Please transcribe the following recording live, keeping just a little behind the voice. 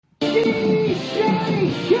Hey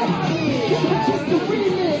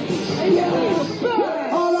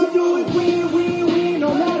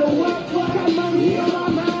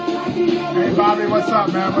Bobby, what's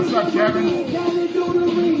up, man? What's up, Kevin?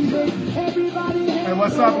 Hey,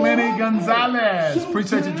 what's up, Lenny Gonzalez?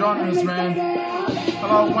 Appreciate you joining us, man.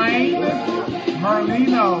 Hello, Wayne.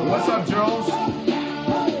 Merlino. What's up, Jules?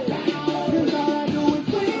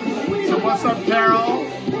 So what's up, Carol?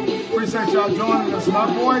 Appreciate y'all joining us.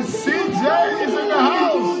 My boy CJ is in the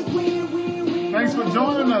house. Thanks for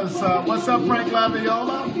joining us. What's up, Frank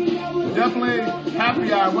Laviola? Definitely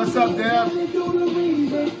happy hour. What's up, Deb?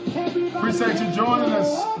 Appreciate you joining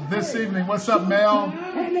us this evening. What's up, Mel?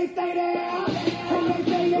 Yeah,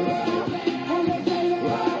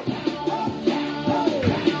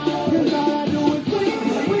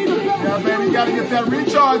 baby, you gotta get that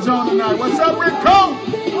recharge on tonight. What's up, Rico?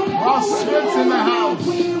 Ross Smith's in the house.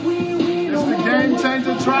 It's the Game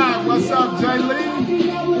Changer Tribe. What's up, Jay Lee?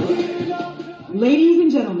 Ladies and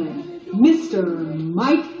gentlemen, Mr.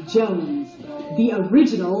 Mike Jones, the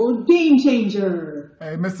original Game Changer.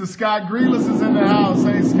 Hey, Mr. Scott Grealis is in the house.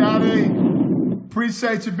 Hey, Scotty.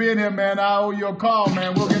 Appreciate you being here, man. I owe you a call,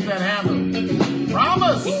 man. We'll get that handled.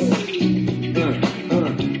 Promise.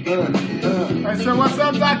 Hey, so what's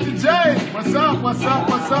up, Dr. J? What's up? What's up?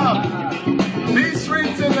 What's up? B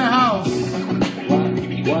Street's in the house. What?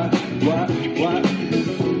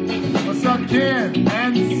 What's up, Ken?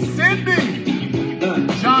 And Cindy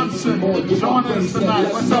Johnson joining us tonight.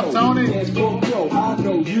 What's up, Tony?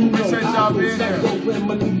 Appreciate y'all being here.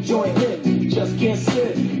 Just can't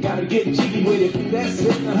sit, gotta get jiggy with it. That's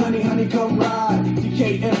it, honey, come ride.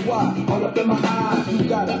 DKNY, all up in my eyes. You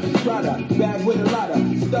gotta try to bag with a lot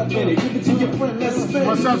of stuff in it. Give it to your friend, let's spin.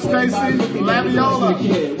 What's up, Stacy? Laviola.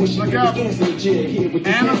 Look out. Anna's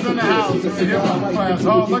in the house. Hip hop class.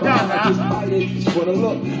 Oh, look out now.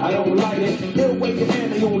 I don't like it.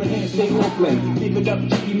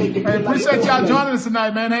 Hey, appreciate y'all joining us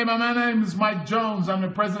tonight, man. Hey, my name is Mike Jones. I'm the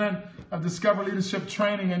president of Discover Leadership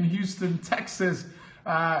Training in Houston, Texas.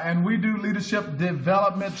 And we do leadership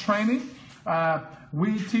development training.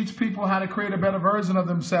 We teach people how to create a better version of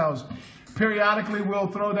themselves. Periodically, we'll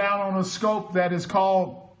throw down on a scope that is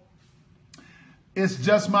called It's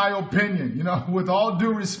Just My Opinion. You know, with all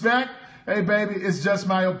due respect, hey, baby, it's just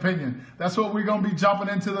my opinion. That's what we're going to be jumping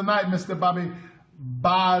into tonight, Mr. Bobby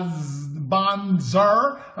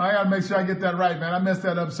Bonzer. I got to make sure I get that right, man. I messed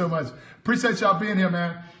that up so much. Appreciate y'all being here,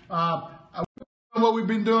 man. What we've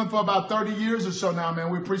been doing for about 30 years or so now, man.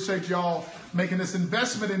 We appreciate y'all making this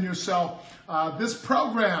investment in yourself. This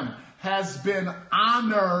program has been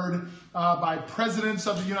honored by presidents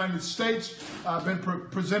of the United States, been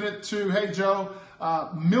presented to, hey, Joe,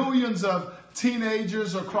 millions of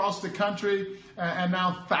teenagers across the country, and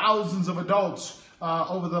now thousands of adults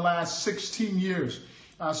over the last 16 years.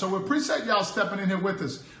 So we appreciate y'all stepping in here with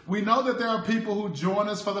us. We know that there are people who join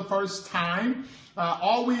us for the first time.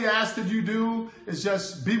 All we ask that you do is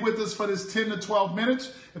just be with us for this 10 to 12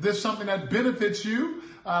 minutes. If there's something that benefits you,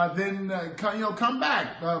 then come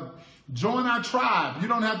back. Join our tribe. You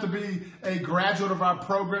don't have to be a graduate of our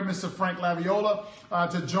program, Mr. Frank Laviola,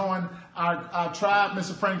 to join our tribe.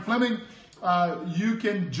 Mr. Frank Fleming, you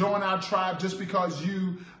can join our tribe just because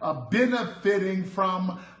you are benefiting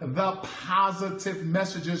from the positive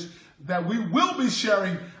messages that we will be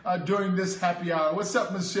sharing during this happy hour. What's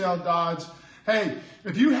up, Michelle Dodge? Hey,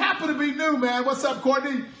 if you happen to be new, man, what's up,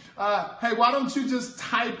 Courtney? Hey, why don't you just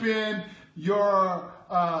type in your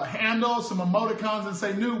handle, some emoticons, and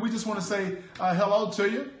say new. We just want to say hello to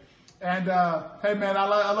you. And hey, man, I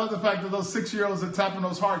love the fact that those 6-year-olds are tapping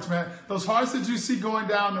those hearts, man. Those hearts that you see going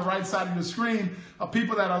down the right side of your screen are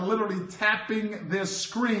people that are literally tapping their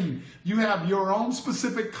screen. You have your own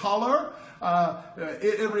specific color.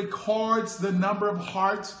 It records the number of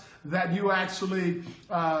hearts that you actually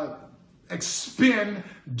expend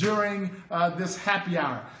during this happy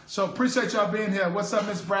hour. So appreciate y'all being here. What's up,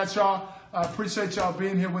 Miss Bradshaw? Appreciate y'all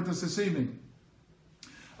being here with us this evening.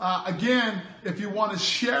 Again, if you want to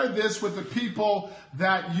share this with the people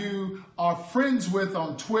that you are friends with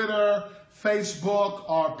on Twitter, Facebook,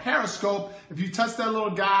 or Periscope, if you touch that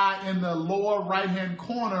little guy in the lower right-hand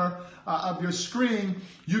corner of your screen,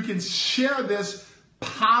 you can share this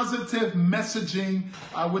positive messaging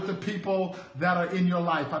with the people that are in your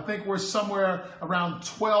life. I think we're somewhere around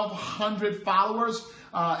 1,200 followers.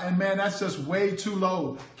 And man, that's just way too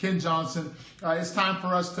low, Ken Johnson. It's time for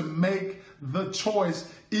us to make the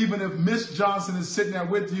choice, even if Miss Johnson is sitting there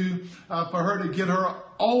with you, for her to get her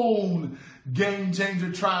own Game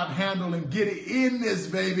Changer Tribe handle and get it in this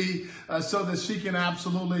baby, so that she can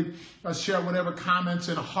absolutely share whatever comments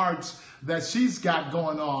and hearts that she's got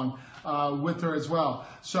going on with her as well.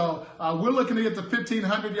 So we're looking to get to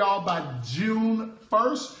 1,500, y'all, by June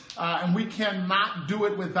 1st, and we cannot do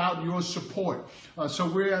it without your support. So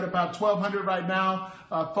we're at about 1,200 right now.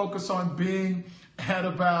 Focus on being at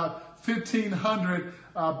about 1,500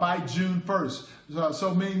 by June 1st.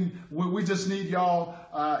 So we just need y'all,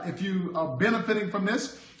 if you are benefiting from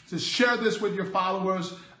this, to share this with your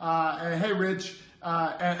followers. And hey, Rich,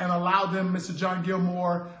 and allow them, Mr. John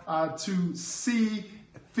Gilmore, to see,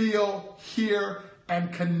 feel, hear,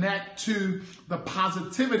 and connect to the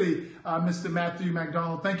positivity, Mr. Matthew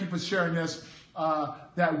McDonald. Thank you for sharing this,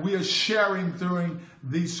 that we are sharing during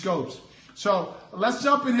these scopes. So let's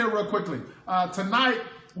jump in here real quickly. Tonight,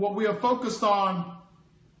 what we are focused on,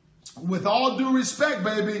 with all due respect,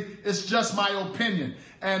 baby, it's just my opinion.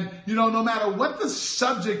 And, you know, no matter what the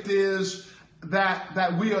subject is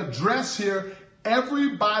that we address here,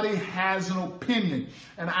 everybody has an opinion.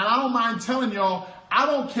 And I don't mind telling y'all, I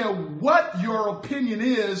don't care what your opinion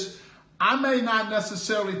is. I may not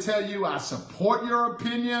necessarily tell you I support your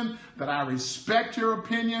opinion, that I respect your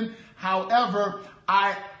opinion. However,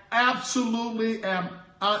 I absolutely am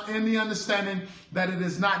in the understanding that it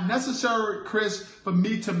is not necessary, Chris, for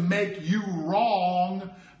me to make you wrong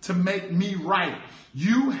to make me right.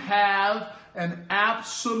 You have an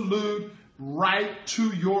absolute right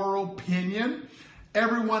to your opinion.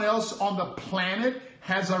 Everyone else on the planet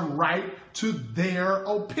has a right to their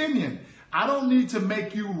opinion. I don't need to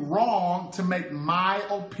make you wrong to make my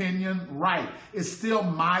opinion right. It's still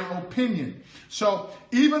my opinion. So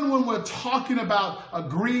even when we're talking about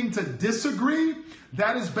agreeing to disagree,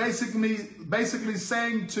 that is basically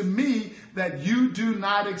saying to me that you do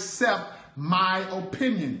not accept my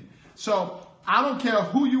opinion. So I don't care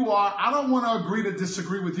who you are. I don't want to agree to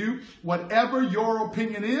disagree with you. Whatever your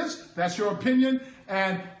opinion is, that's your opinion,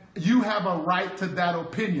 and you have a right to that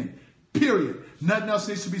opinion. Period. Nothing else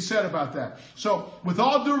needs to be said about that. So with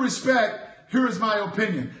all due respect, here is my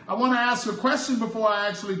opinion. I want to ask a question before I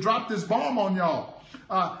actually drop this bomb on y'all.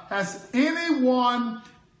 Has anyone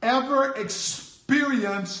ever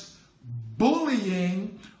experienced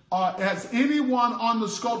bullying, or has anyone on the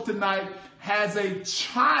scope tonight has a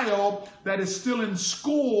child that is still in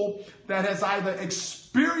school that has either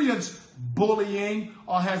experienced bullying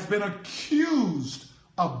or has been accused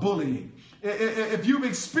of bullying? If you've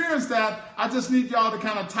experienced that, I just need y'all to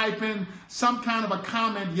kind of type in some kind of a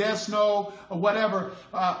comment, yes, no, or whatever,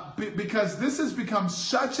 because this has become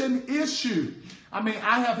such an issue. I mean,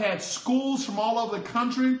 I have had schools from all over the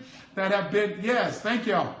country that have been, yes, thank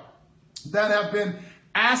y'all, that have been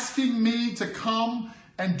asking me to come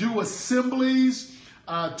and do assemblies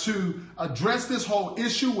to address this whole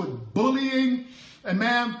issue with bullying. And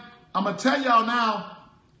man, I'm going to tell y'all now,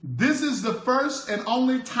 this is the first and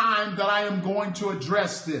only time that I am going to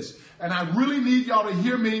address this. And I really need y'all to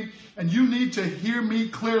hear me, and you need to hear me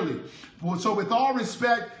clearly. So with all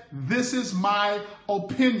respect, this is my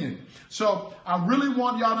opinion. So I really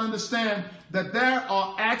want y'all to understand that there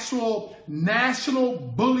are actual national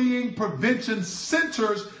bullying prevention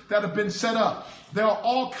centers that have been set up. There are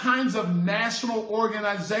all kinds of national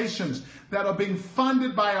organizations that are being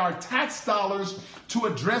funded by our tax dollars to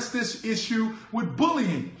address this issue with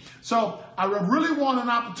bullying. So I really want an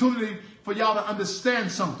opportunity for y'all to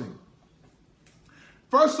understand something.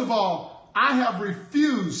 First of all, I have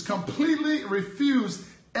completely refused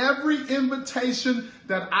every invitation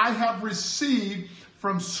that I have received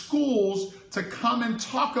from schools to come and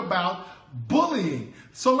talk about bullying.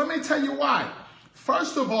 So let me tell you why.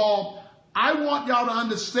 First of all, I want y'all to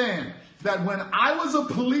understand that when I was a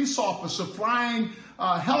police officer flying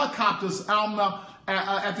helicopters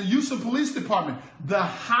at the Houston Police Department, the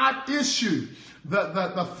hot issue,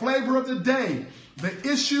 the flavor of the day, the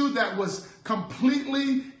issue that was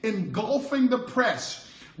completely engulfing the press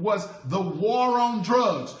was the war on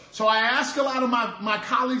drugs. So I ask a lot of my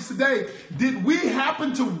colleagues today, did we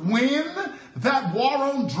happen to win that war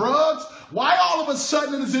on drugs? Why all of a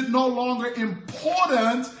sudden is it no longer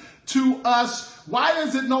important to us? Why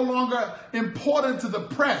is it no longer important to the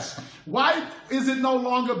press? Why is it no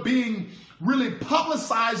longer being really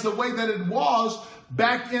publicized the way that it was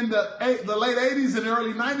back in the late 80s and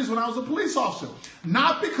early 90s when I was a police officer?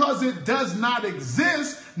 Not because it does not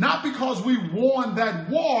exist, not because we won that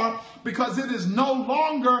war, because it is no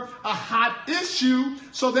longer a hot issue,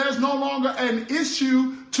 so there's no longer an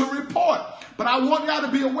issue to report. But I want y'all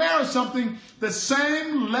to be aware of something. The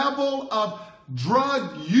same level of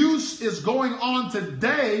drug use is going on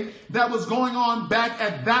today that was going on back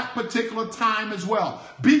at that particular time as well.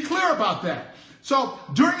 Be clear about that. So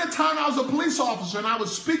during the time I was a police officer and I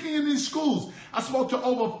was speaking in these schools, I spoke to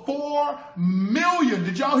over 4 million.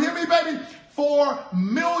 Did y'all hear me, baby? 4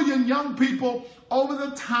 million young people over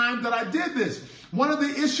the time that I did this. One of the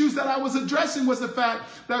issues that I was addressing was the fact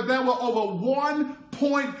that there were over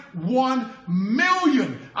 1.1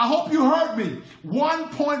 million. I hope you heard me.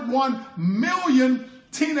 1.1 million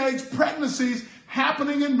teenage pregnancies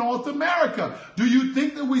happening in North America. Do you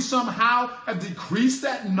think that we somehow have decreased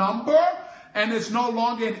that number and it's no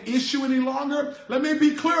longer an issue any longer? Let me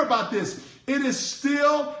be clear about this. It is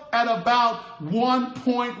still at about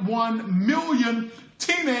 1.1 million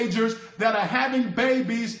teenagers that are having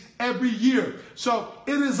babies every year. So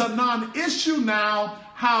it is a non-issue now.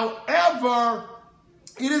 However,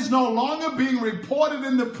 it is no longer being reported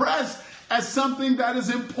in the press as something that is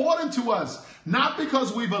important to us. Not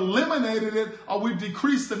because we've eliminated it or we've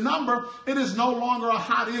decreased the number. It is no longer a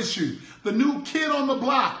hot issue. The new kid on the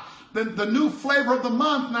block, the new flavor of the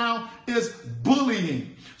month now is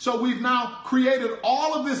bullying. So we've now created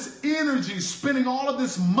all of this energy, spending all of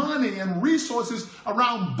this money and resources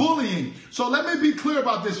around bullying. So let me be clear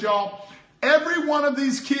about this, y'all. Every one of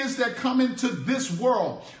these kids that come into this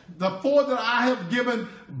world, the 4 that I have given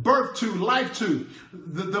birth to, life to,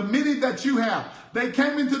 the many that you have, they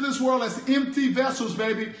came into this world as empty vessels,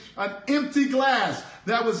 baby, an empty glass.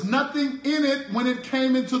 There was nothing in it when it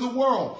came into the world.